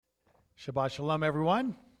Shabbat Shalom,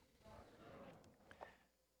 everyone.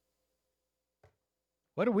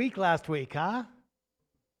 What a week last week, huh?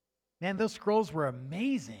 Man, those scrolls were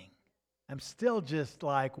amazing. I'm still just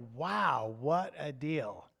like, wow, what a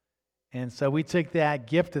deal. And so we took that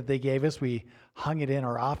gift that they gave us, we hung it in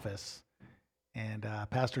our office. And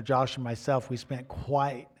Pastor Josh and myself, we spent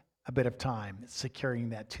quite a bit of time securing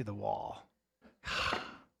that to the wall.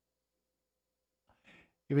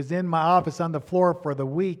 It was in my office on the floor for the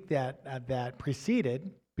week that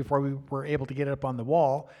preceded, before we were able to get it up on the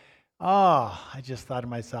wall. Oh, I just thought to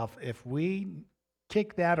myself, if we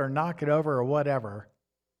kick that or knock it over or whatever,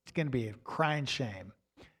 it's going to be a crying shame.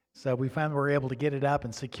 So we finally were able to get it up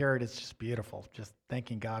and secure it. It's just beautiful. Just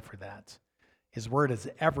thanking God for that. His word is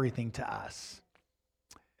everything to us.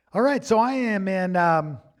 All right, so I am in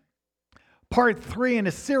part 3 in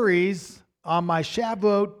a series on my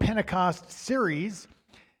Shavuot Pentecost series.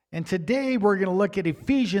 And today we're going to look at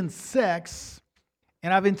Ephesians 6,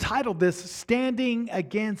 and I've entitled this, Standing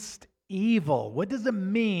Against Evil. What does it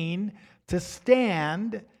mean to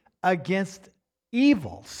stand against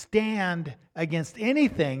evil? Stand against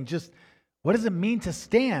anything. Just what does it mean to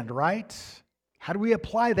stand, right? How do we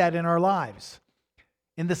apply that in our lives?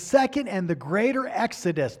 In the second and the greater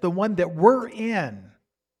Exodus, the one that we're in,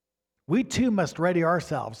 we too must ready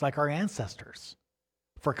ourselves like our ancestors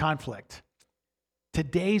for conflict.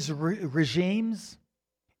 Today's regimes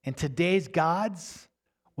and today's gods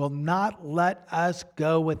will not let us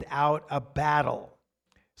go without a battle.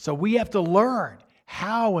 So we have to learn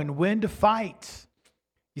how and when to fight.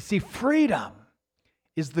 You see, freedom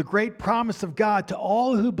is the great promise of God to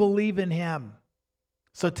all who believe in Him.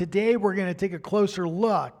 So today we're going to take a closer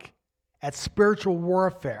look at spiritual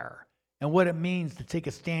warfare and what it means to take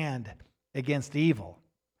a stand against evil.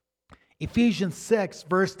 Ephesians 6,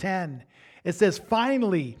 verse 10. It says,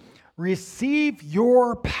 finally, receive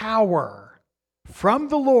your power from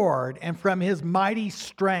the Lord and from His mighty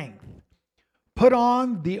strength. Put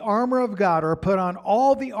on the armor of God, or put on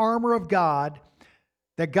all the armor of God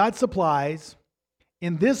that God supplies.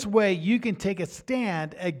 In this way, you can take a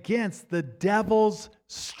stand against the devil's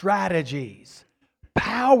strategies.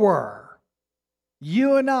 Power.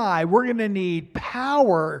 You and we're going to need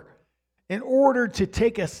power in order to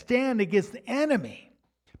take a stand against the enemy.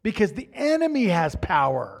 Because the enemy has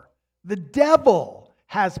power. The devil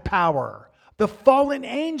has power. The fallen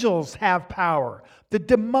angels have power. The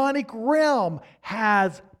demonic realm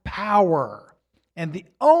has power. And the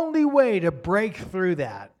only way to break through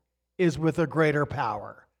that is with a greater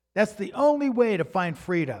power. That's the only way to find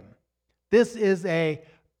freedom. This is a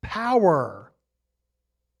power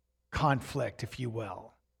conflict, if you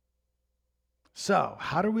will. So,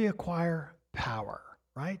 how do we acquire power,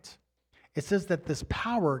 right? It says that this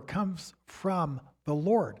power comes from the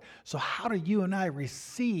Lord. So how do you and I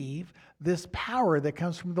receive this power that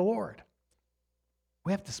comes from the Lord?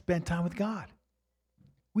 We have to spend time with God.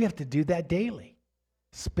 We have to do that daily.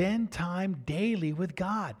 Spend time daily with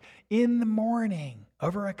God. In the morning,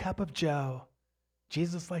 over a cup of joe.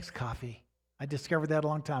 Jesus likes coffee. I discovered that a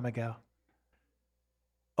long time ago.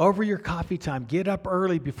 Over your coffee time, get up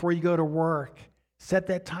early before you go to work. Set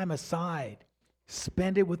that time aside.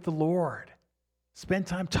 Spend it with the Lord. Spend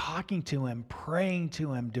time talking to Him, praying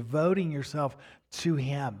to Him, devoting yourself to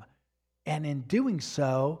Him. And in doing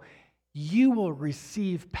so, you will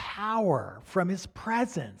receive power from His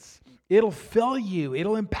presence. It'll fill you.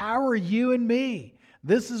 It'll empower you and me.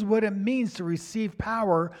 This is what it means to receive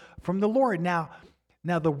power from the Lord. Now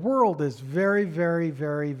the world is very, very,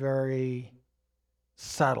 very, very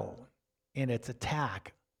subtle in its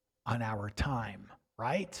attack on our time,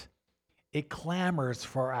 right? It clamors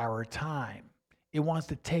for our time. It wants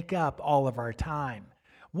to take up all of our time.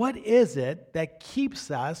 What is it that keeps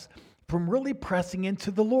us from really pressing into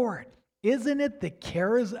the Lord? Isn't it the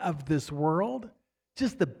cares of this world?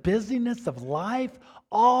 Just the busyness of life?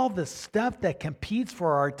 All the stuff that competes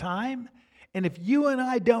for our time? And if you and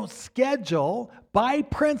I don't schedule by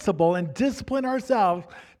principle and discipline ourselves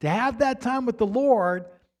to have that time with the Lord,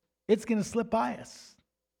 it's going to slip by us.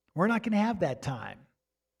 We're not going to have that time.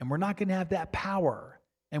 And we're not going to have that power.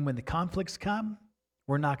 And when the conflicts come,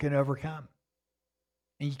 we're not going to overcome.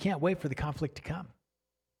 And you can't wait for the conflict to come.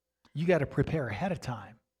 You got to prepare ahead of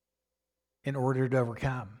time in order to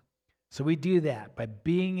overcome. So we do that by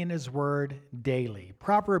being in His Word daily.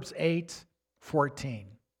 Proverbs 8:14.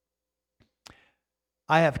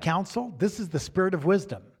 I have counsel. This is the spirit of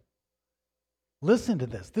wisdom. Listen to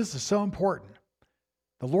this. This is so important.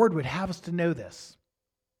 The Lord would have us to know this.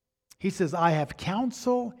 He says, I have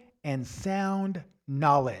counsel and sound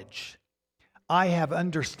knowledge. I have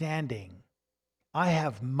understanding. I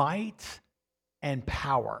have might and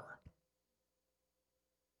power.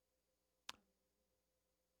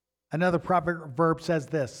 Another proverb says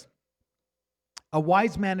this: a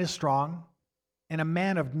wise man is strong, and a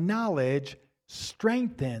man of knowledge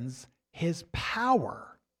strengthens his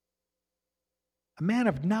power. A man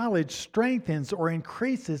of knowledge strengthens or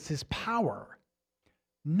increases his power.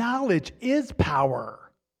 Knowledge is power.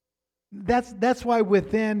 That's why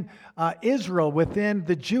within Israel, within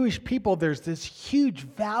the Jewish people, there's this huge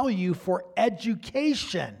value for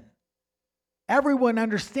education. Everyone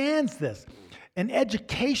understands this. And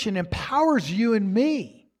education empowers you and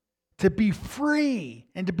me to be free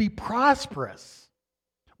and to be prosperous.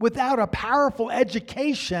 Without a powerful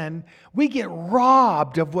education, we get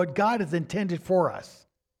robbed of what God has intended for us.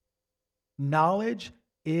 Knowledge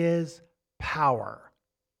is power,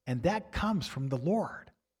 and that comes from the Lord.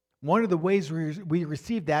 One of the ways we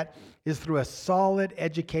receive that is through a solid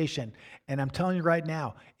education. And I'm telling you right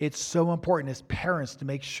now, it's so important as parents to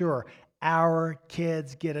make sure our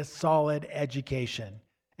kids get a solid education.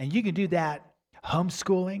 And you can do that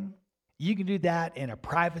homeschooling. You can do that in a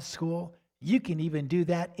private school. You can even do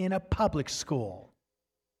that in a public school.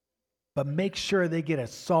 But make sure they get a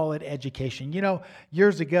solid education. You know,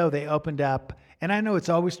 years ago they opened up, and I know it's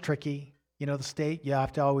always tricky. You know, the state, you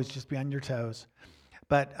have to always just be on your toes.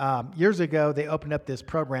 But years ago, they opened up this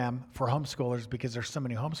program for homeschoolers because there's so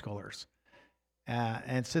many homeschoolers.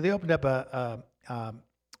 And so they opened up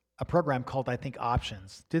a program called, I think,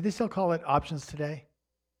 Options. Do they still call it Options today?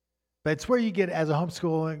 But it's where you get, as a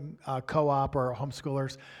homeschooling co-op or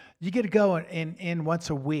homeschoolers, you get to go in once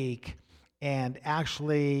a week and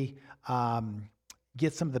actually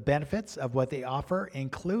get some of the benefits of what they offer,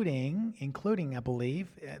 including, I believe,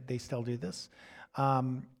 they still do this,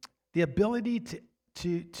 the ability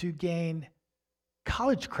to gain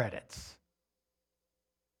college credits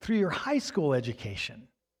through your high school education.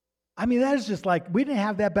 I mean, that is just like, we didn't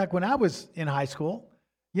have that back when I was in high school.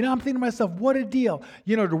 You know, I'm thinking to myself, what a deal.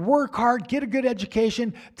 You know, to work hard, get a good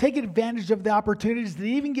education, take advantage of the opportunities to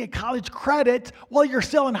even get college credit while you're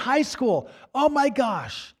still in high school. Oh my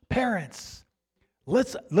gosh, parents,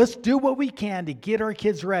 let's do what we can to get our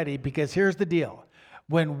kids ready, because here's the deal.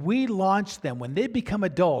 When we launch them, when they become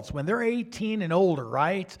adults, when they're 18 and older,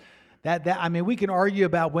 right? I mean, we can argue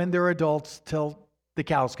about when they're adults till the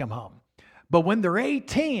cows come home. But when they're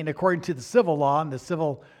 18, according to the civil law and the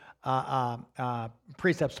civil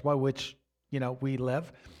precepts by which, you know, we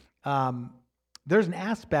live, there's an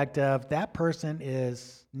aspect of that person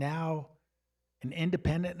is now an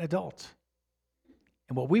independent adult.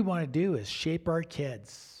 And what we want to do is shape our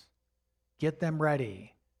kids, get them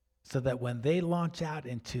ready, so that when they launch out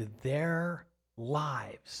into their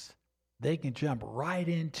lives, they can jump right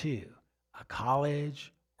into a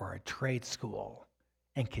college or a trade school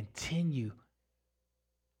and continue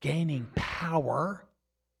gaining power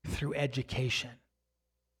through education.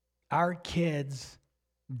 Our kids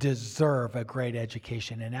deserve a great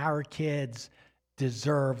education, and our kids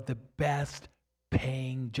deserve the best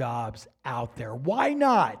paying jobs out there. Why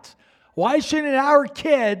not? Why shouldn't our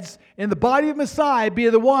kids in the body of Messiah be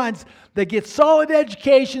the ones that get solid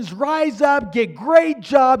educations, rise up, get great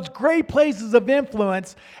jobs, great places of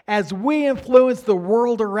influence as we influence the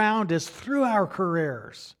world around us through our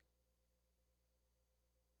careers?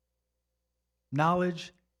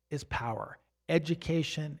 Knowledge is power.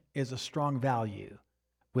 Education is a strong value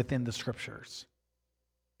within the scriptures.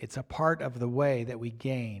 It's a part of the way that we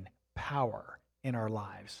gain power in our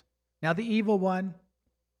lives. Now, the evil one,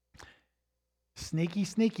 sneaky,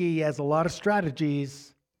 he has a lot of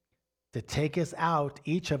strategies to take us out,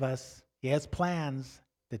 each of us. He has plans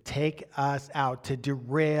to take us out, to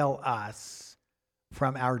derail us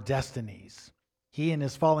from our destinies. He and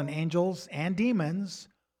his fallen angels and demons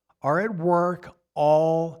are at work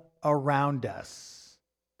all around us.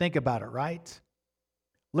 Think about it, right?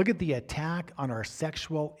 Look at the attack on our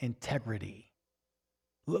sexual integrity.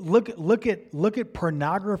 Look at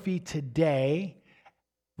pornography today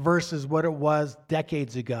versus what it was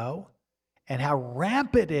decades ago, and how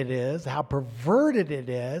rampant it is, how perverted it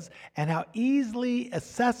is, and how easily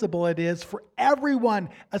accessible it is for everyone,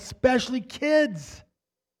 especially kids.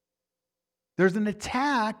 There's an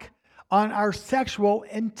attack on our sexual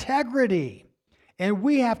integrity, and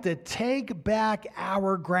we have to take back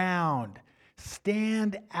our ground.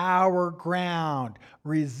 Stand our ground.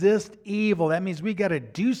 Resist evil. That means we got to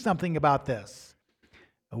do something about this.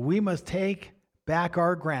 We must take back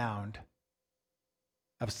our ground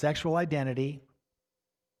of sexual identity,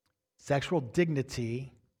 sexual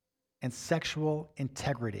dignity, and sexual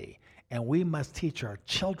integrity. And we must teach our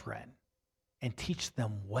children and teach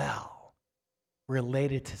them well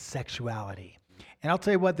related to sexuality. And I'll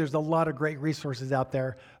tell you what, there's a lot of great resources out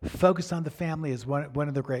there. Focus on the Family is one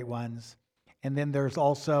of the great ones. And then there's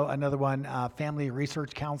also another one, Family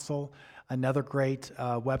Research Council, another great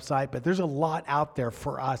website. But there's a lot out there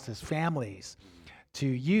for us as families to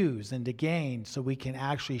use and to gain so we can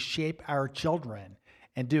actually shape our children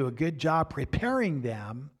and do a good job preparing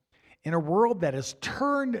them in a world that has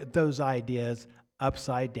turned those ideas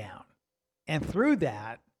upside down. And through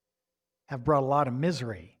that, have brought a lot of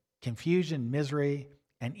misery, confusion, misery,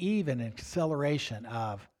 and even an acceleration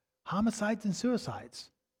of homicides and suicides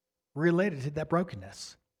related to that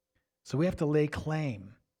brokenness. So we have to lay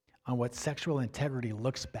claim on what sexual integrity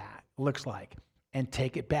looks like and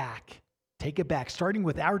take it back. Take it back, starting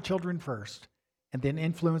with our children first, and then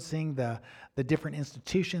influencing the different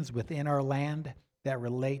institutions within our land that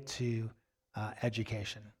relate to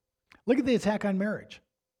education. Look at the attack on marriage.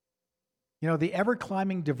 You know, the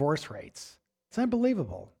ever-climbing divorce rates. It's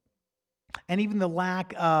unbelievable. And even the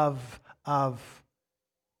lack of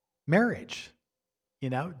marriage. You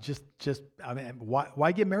know, I mean,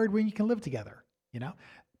 why get married when you can live together? You know,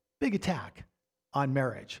 big attack on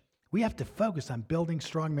marriage. We have to focus on building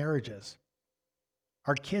strong marriages.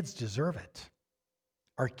 Our kids deserve it.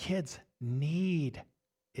 Our kids need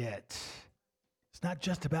it. It's not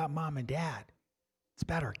just about mom and dad. It's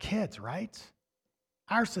about our kids, right?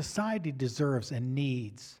 Our society deserves and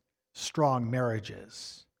needs strong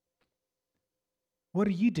marriages. What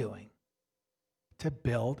are you doing to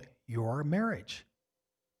build your marriage?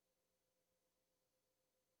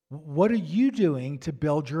 What are you doing to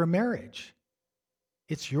build your marriage?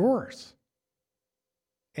 It's yours.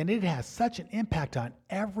 And it has such an impact on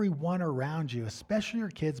everyone around you, especially your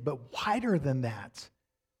kids, but wider than that.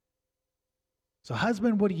 So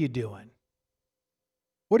husband, what are you doing?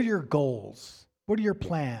 What are your goals? What are your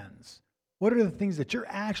plans? What are the things that you're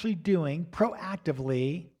actually doing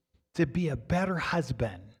proactively to be a better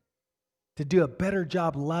husband, to do a better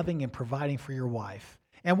job loving and providing for your wife?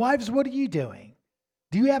 And wives, what are you doing?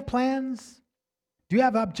 Do you have plans? Do you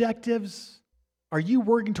have objectives? Are you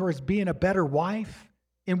working towards being a better wife?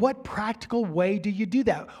 In what practical way do you do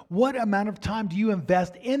that? What amount of time do you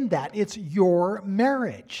invest in that? It's your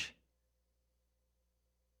marriage.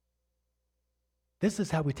 This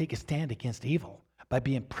is how we take a stand against evil, by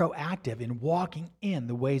being proactive in walking in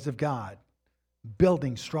the ways of God,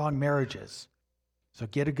 building strong marriages. So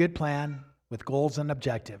get a good plan with goals and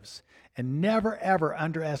objectives, and never, ever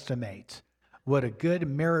underestimate what a good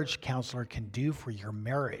marriage counselor can do for your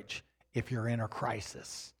marriage if you're in a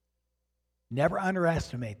crisis. Never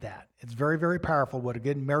underestimate that. It's very, very powerful what a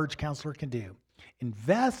good marriage counselor can do.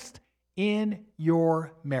 Invest in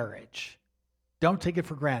your marriage. Don't take it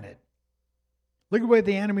for granted. Look at the way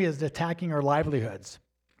the enemy is attacking our livelihoods.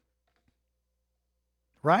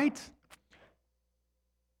 Right?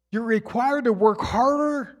 You're required to work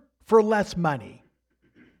harder for less money.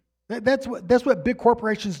 That's what big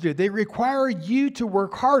corporations do. They require you to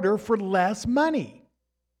work harder for less money.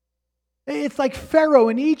 It's like Pharaoh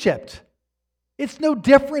in Egypt. It's no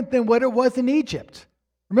different than what it was in Egypt.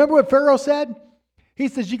 Remember what Pharaoh said? He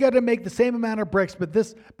says, you got to make the same amount of bricks,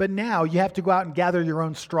 but now you have to go out and gather your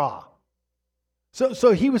own straw.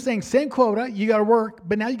 So he was saying, same quota, you got to work,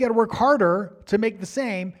 but now you got to work harder to make the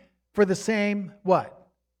same for the same, what?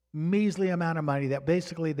 Measly amount of money that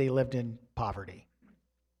basically they lived in poverty.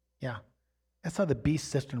 Yeah. That's how the beast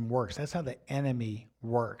system works. That's how the enemy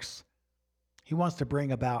works. He wants to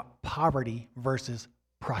bring about poverty versus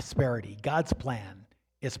prosperity. God's plan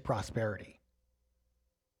is prosperity.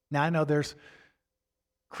 Now, I know there's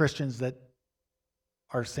Christians that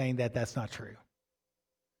are saying that that's not true.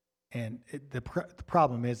 And the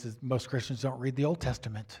problem is most Christians don't read the Old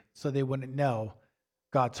Testament, so they wouldn't know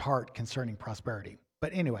God's heart concerning prosperity.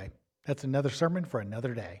 But anyway, that's another sermon for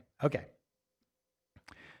another day. Okay.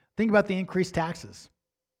 Think about the increased taxes.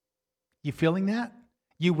 You feeling that?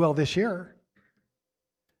 You will this year.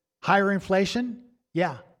 Higher inflation?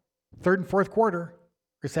 Yeah. Third and fourth quarter,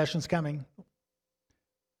 recession's coming.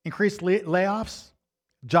 Increased layoffs,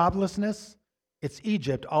 joblessness. It's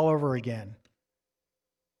Egypt all over again.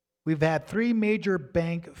 We've had 3 major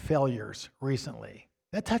bank failures recently.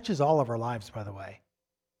 That touches all of our lives, by the way.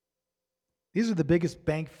 These are the biggest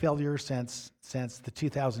bank failures since the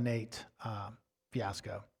 2008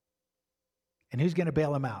 fiasco. And who's going to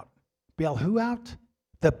bail them out? Bail who out?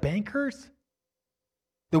 The bankers?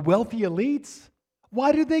 The wealthy elites?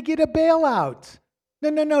 Why did they get a bailout?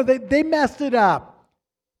 No. They messed it up.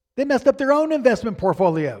 They messed up their own investment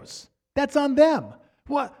portfolios. That's on them.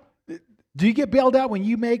 What? Do you get bailed out when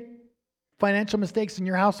you make financial mistakes in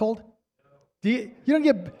your household? You don't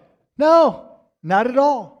get... No, not at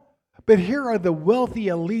all. But here are the wealthy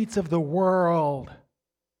elites of the world.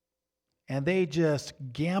 And they just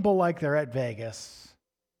gamble like they're at Vegas.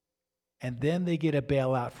 And then they get a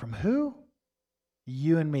bailout from who?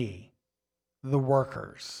 You and me, the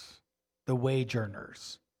workers, the wage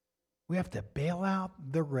earners. We have to bail out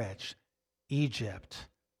the rich. Egypt,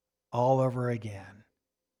 all over again.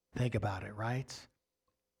 Think about it, right?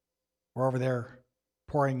 We're over there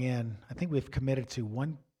pouring in, I think we've committed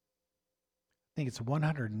to it's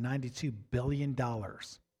 $192 billion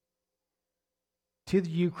to the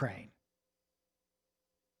Ukraine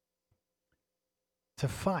to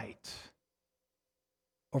fight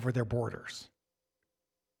over their borders,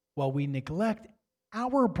 while we neglect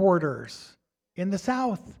our borders in the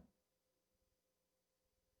South.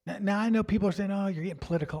 Now I know people are saying, oh, you're getting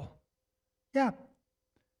political. Yeah,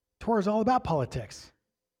 Torah is all about politics.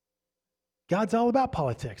 God's all about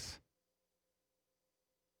politics.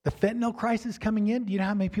 The fentanyl crisis coming in, do you know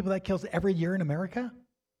how many people that kills every year in America?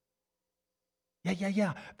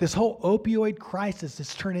 Yeah. This whole opioid crisis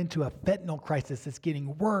has turned into a fentanyl crisis. It's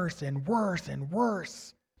getting worse and worse and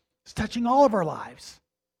worse. It's touching all of our lives.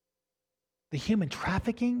 The human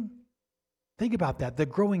trafficking, think about that. The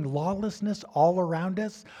growing lawlessness all around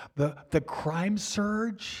us, the crime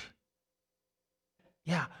surge.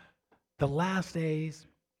 Yeah, the last days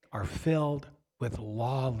are filled with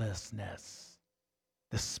lawlessness.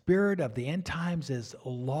 The spirit of the end times is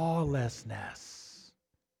lawlessness.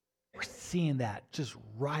 We're seeing that just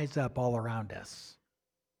rise up all around us.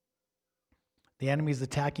 The enemy is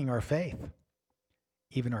attacking our faith,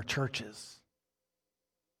 even our churches.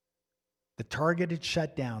 The targeted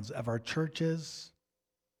shutdowns of our churches,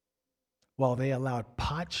 while they allowed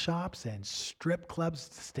pot shops and strip clubs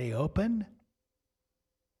to stay open,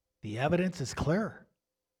 the evidence is clear.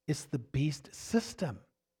 It's the beast system.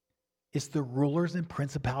 It's the rulers and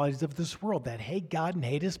principalities of this world that hate God and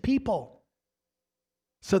hate his people.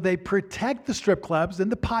 So they protect the strip clubs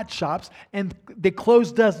and the pot shops, and they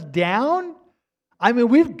closed us down. I mean,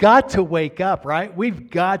 we've got to wake up, right? We've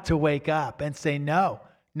got to wake up and say, no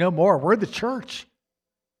more. We're the church.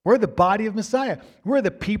 We're the body of Messiah. We're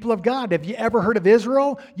the people of God. Have you ever heard of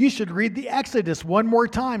Israel? You should read the Exodus one more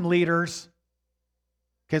time, leaders.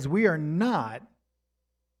 Because we are not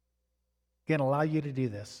going to allow you to do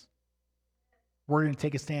this. We're going to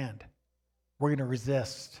take a stand. We're going to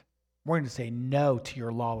resist. We're going to say no to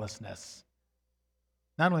your lawlessness.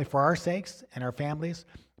 Not only for our sakes and our families,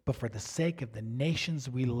 but for the sake of the nations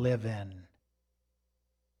we live in.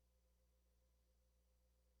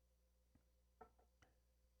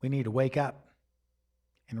 We need to wake up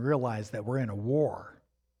and realize that we're in a war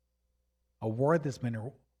that's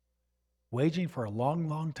been waging for a long,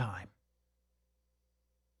 long time.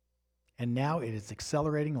 And now it is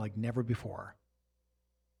accelerating like never before.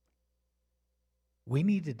 We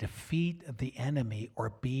need to defeat the enemy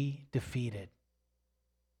or be defeated.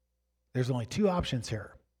 There's only two options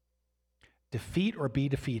here. Defeat or be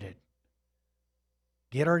defeated.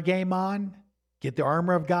 Get our game on, get the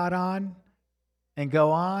armor of God on, and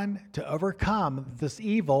go on to overcome this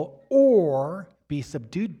evil, or be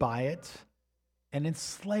subdued by it and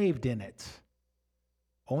enslaved in it.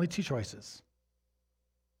 Only two choices.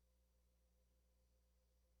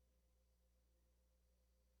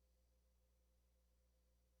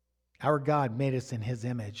 Our God made us in his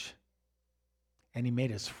image, and he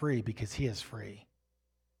made us free because he is free.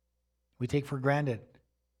 We take for granted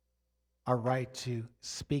our right to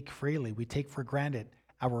speak freely. We take for granted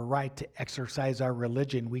our right to exercise our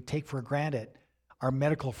religion. We take for granted our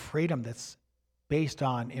medical freedom that's based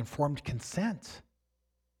on informed consent.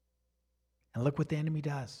 And look what the enemy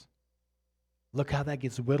does. Look how that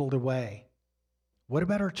gets whittled away. What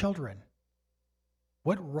about our children?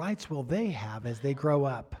 What rights will they have as they grow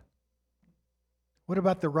up? What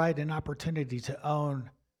about the right and opportunity to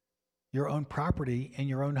own your own property in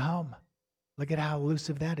your own home? Look at how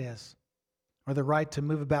elusive that is. Or the right to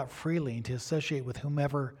move about freely and to associate with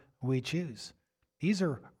whomever we choose. These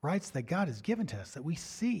are rights that God has given to us that we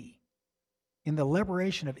see in the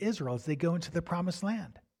liberation of Israel as they go into the promised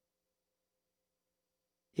land.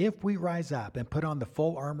 If we rise up and put on the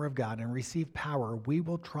full armor of God and receive power, we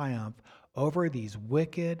will triumph over these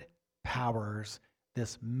wicked powers,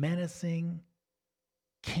 this menacing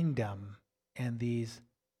kingdom, and these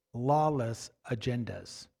lawless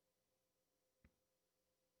agendas.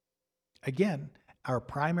 Again, our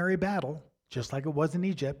primary battle, just like it was in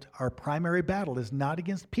Egypt, our primary battle is not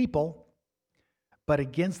against people, but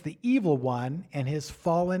against the evil one and his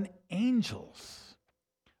fallen angels,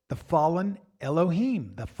 the fallen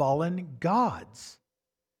Elohim, the fallen gods,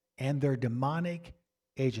 and their demonic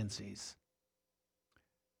agencies.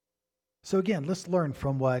 So again, let's learn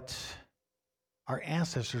from what our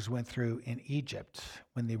ancestors went through in Egypt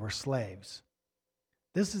when they were slaves.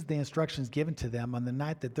 This is the instructions given to them on the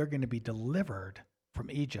night that they're going to be delivered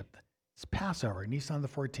from Egypt. It's Passover, Nisan the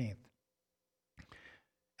 14th.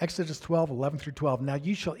 Exodus 12, 11 through 12. Now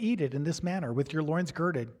you shall eat it in this manner, with your loins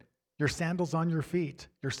girded, your sandals on your feet,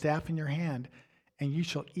 your staff in your hand, and you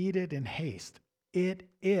shall eat it in haste. It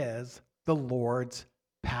is the Lord's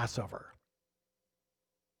Passover.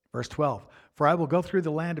 Verse 12, for I will go through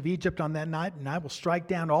the land of Egypt on that night, and I will strike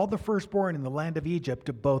down all the firstborn in the land of Egypt,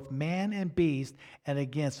 to both man and beast, and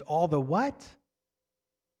against all the what?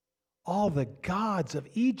 All the gods of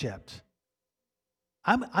Egypt.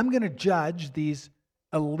 I'm going to judge these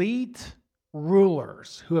elite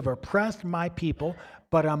rulers who have oppressed my people,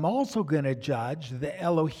 but I'm also going to judge the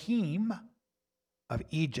Elohim of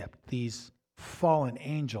Egypt, these fallen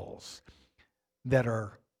angels that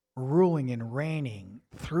are ruling and reigning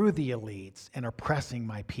through the elites and oppressing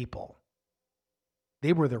my people.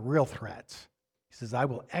 They were the real threats. He says, I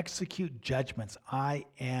will execute judgments. I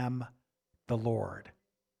am the Lord.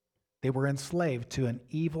 They were enslaved to an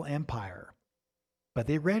evil empire, but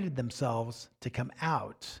they readied themselves to come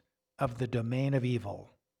out of the domain of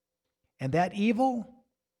evil. And that evil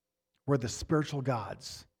were the spiritual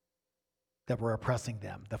gods that were oppressing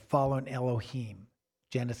them, the fallen Elohim.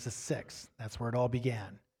 Genesis 6, that's where it all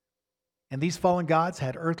began. And these fallen gods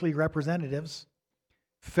had earthly representatives,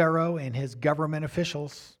 Pharaoh and his government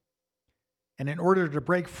officials. And in order to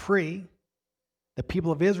break free, the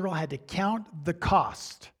people of Israel had to count the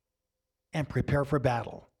cost and prepare for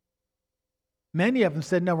battle. Many of them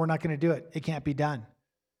said, no, we're not going to do it. It can't be done.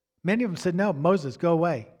 Many of them said, no, Moses, go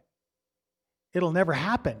away. It'll never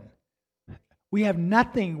happen. We have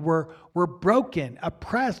nothing. We're broken,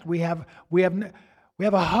 oppressed. We have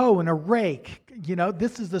a hoe and a rake. You know,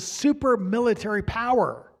 this is the super military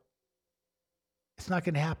power. It's not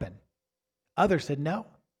going to happen. Others said, no.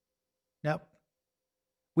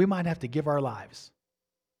 We might have to give our lives.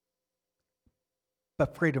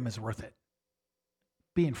 But freedom is worth it.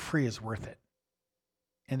 Being free is worth it.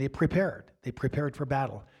 And they prepared. They prepared for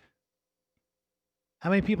battle. How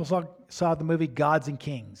many people saw the movie Gods and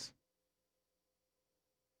Kings?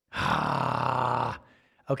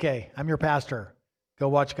 Okay, I'm your pastor. Go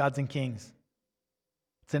watch Gods and Kings.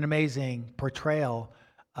 It's an amazing portrayal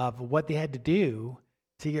of what they had to do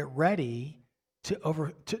to get ready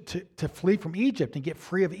to flee from Egypt and get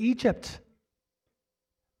free of Egypt.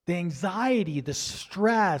 The anxiety, the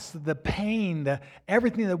stress, the pain,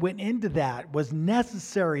 everything that went into that was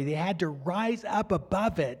necessary. They had to rise up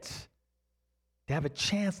above it to have a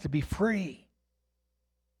chance to be free.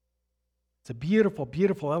 It's a beautiful,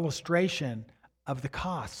 beautiful illustration of the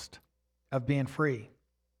cost of being free.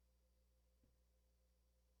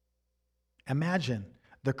 Imagine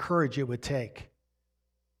the courage it would take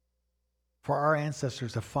for our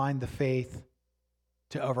ancestors to find the faith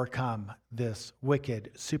to overcome this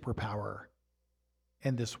wicked superpower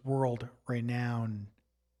and this world-renowned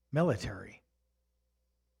military.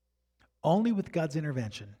 Only with God's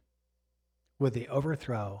intervention would they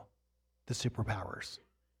overthrow the superpowers.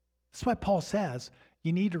 That's why Paul says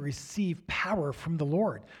you need to receive power from the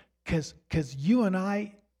Lord, because you and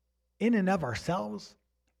I, in and of ourselves,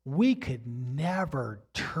 we could never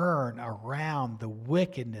turn around the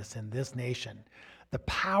wickedness in this nation. The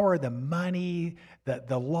power, the money,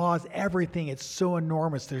 the laws, everything, it's so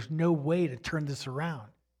enormous. There's no way to turn this around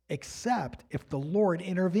except if the Lord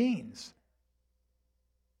intervenes.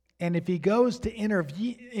 And if he goes to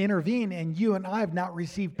intervene and you and I have not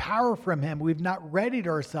received power from him, we've not readied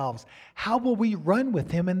ourselves, how will we run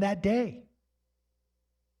with him in that day?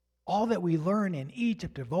 All that we learn in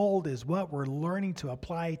Egypt of old is what we're learning to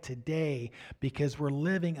apply today, because we're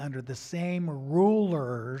living under the same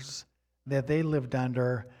rulers that they lived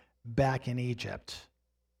under back in Egypt.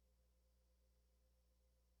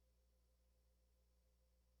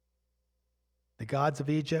 The gods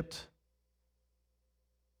of Egypt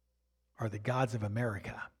are the gods of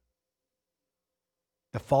America.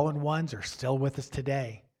 The fallen ones are still with us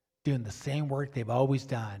today, doing the same work they've always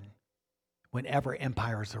done whenever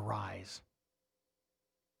empires arise.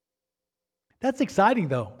 That's exciting,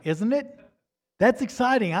 though, isn't it? That's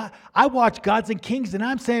exciting. I watch Gods and Kings, and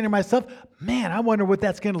I'm saying to myself, man, I wonder what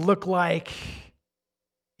that's going to look like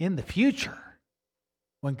in the future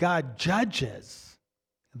when God judges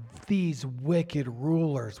these wicked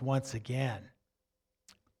rulers once again.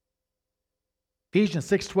 Ephesians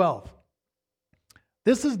 6:12.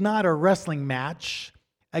 This is not a wrestling match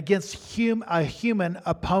against a human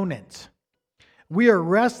opponent. We are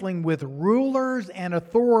wrestling with rulers and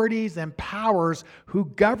authorities and powers who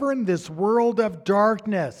govern this world of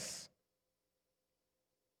darkness.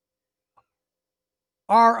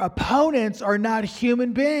 Our opponents are not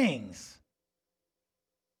human beings.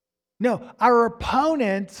 No, our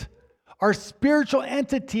opponents are spiritual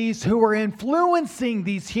entities who are influencing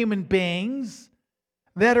these human beings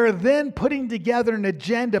that are then putting together an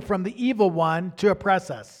agenda from the evil one to oppress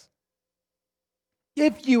us.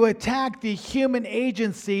 If you attack the human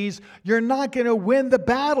agencies, you're not going to win the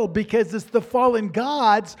battle because it's the fallen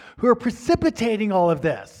gods who are precipitating all of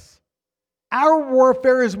this. Our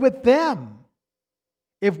warfare is with them.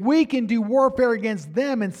 If we can do warfare against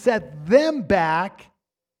them and set them back,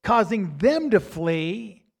 causing them to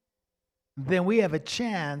flee, then we have a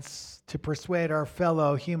chance to persuade our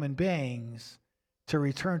fellow human beings to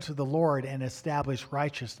return to the Lord and establish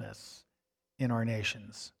righteousness in our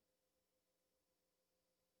nations.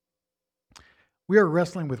 We are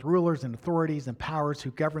wrestling with rulers and authorities and powers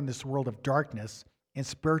who govern this world of darkness and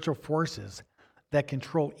spiritual forces that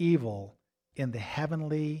control evil in the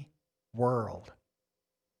heavenly world.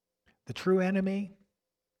 The true enemy,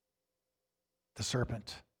 the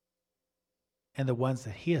serpent, and the ones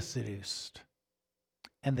that he has seduced,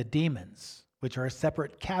 and the demons, which are a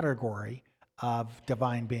separate category of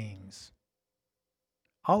divine beings.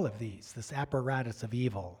 All of these, this apparatus of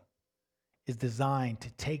evil, is designed to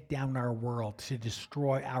take down our world, to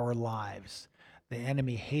destroy our lives. The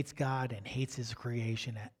enemy hates God and hates his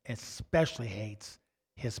creation, especially hates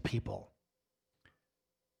his people.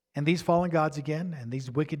 And these fallen gods again, and these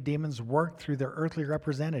wicked demons work through their earthly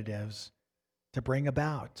representatives to bring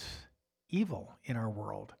about evil in our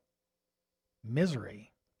world,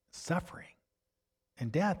 misery, suffering,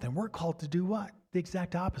 and death. And we're called to do what? The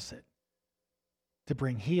exact opposite. To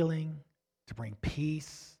bring healing, to bring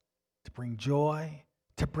peace, to bring joy,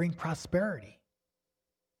 to bring prosperity.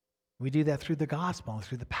 We do that through the gospel and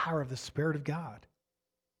through the power of the Spirit of God.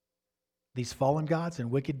 These fallen gods and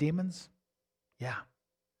wicked demons,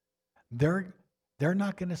 they're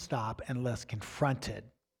not going to stop unless confronted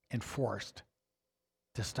and forced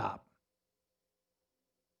to stop.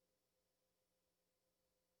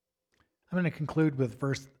 I'm going to conclude with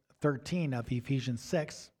verse 13 of Ephesians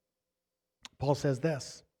 6. Paul says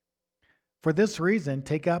this: "For this reason,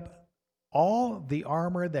 take up all the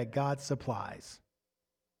armor that God supplies.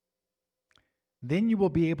 Then you will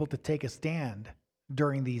be able to take a stand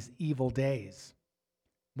during these evil days.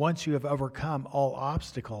 Once you have overcome all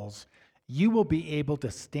obstacles, you will be able to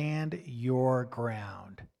stand your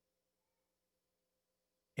ground."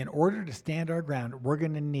 In order to stand our ground, we're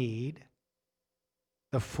going to need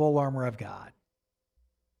the full armor of God.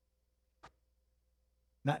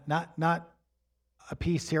 Not a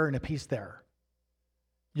piece here and a piece there.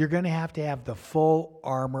 You're going to have the full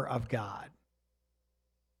armor of God.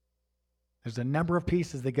 There's a number of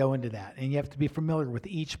pieces that go into that, and you have to be familiar with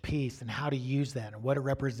each piece and how to use that and what it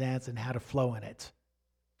represents and how to flow in it.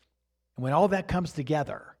 And when all that comes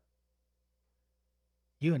together,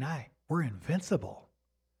 you and I, we're invincible.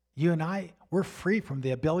 You and I, we're free from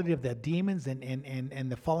the ability of the demons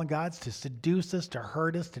and the fallen gods to seduce us, to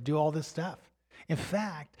hurt us, to do all this stuff. In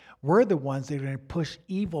fact, we're the ones that are going to push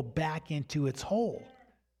evil back into its hole.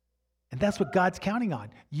 And that's what God's counting on.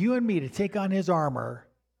 You and me to take on his armor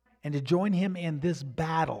and to join him in this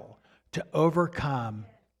battle to overcome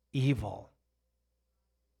evil.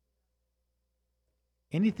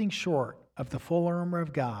 Anything short of the full armor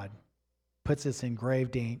of God puts us in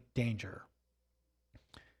grave danger.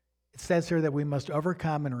 It says here that we must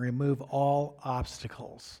overcome and remove all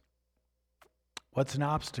obstacles. What's an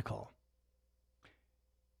obstacle?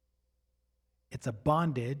 It's a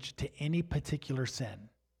bondage to any particular sin.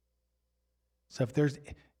 So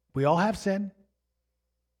we all have sin,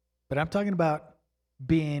 but I'm talking about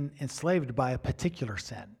being enslaved by a particular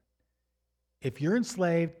sin. If you're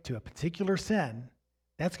enslaved to a particular sin,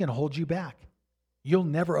 that's going to hold you back. You'll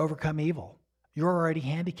never overcome evil. You're already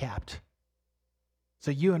handicapped. So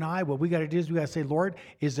you and I, what we got to do is we got to say, Lord,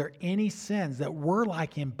 is there any sins that we're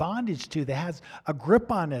like in bondage to, that has a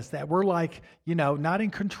grip on us, that we're like, not in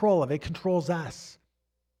control of? It controls us.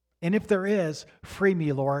 And if there is, free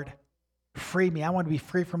me, Lord. Free me. I want to be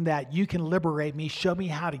free from that. You can liberate me. Show me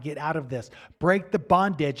how to get out of this. Break the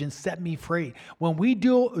bondage and set me free. When we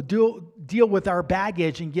deal with our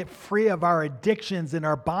baggage and get free of our addictions and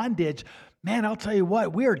our bondage, man, I'll tell you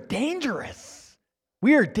what, we are dangerous.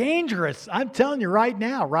 We are dangerous. I'm telling you right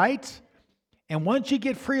now, right? And once you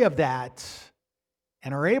get free of that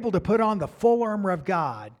and are able to put on the full armor of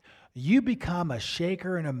God, you become a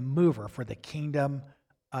shaker and a mover for the kingdom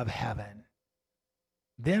of heaven.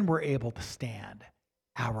 Then we're able to stand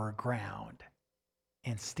our ground.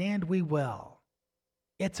 And stand we will.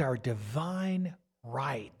 It's our divine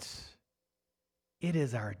right. It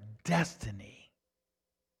is our destiny.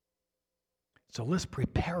 So let's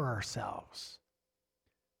prepare ourselves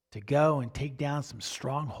to go and take down some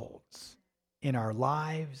strongholds in our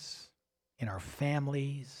lives, in our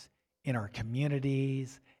families, in our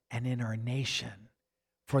communities, and in our nation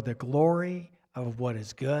for the glory of what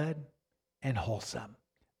is good and wholesome,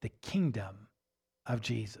 the kingdom of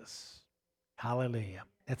Jesus. Hallelujah.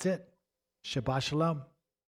 That's it. Shabbat shalom.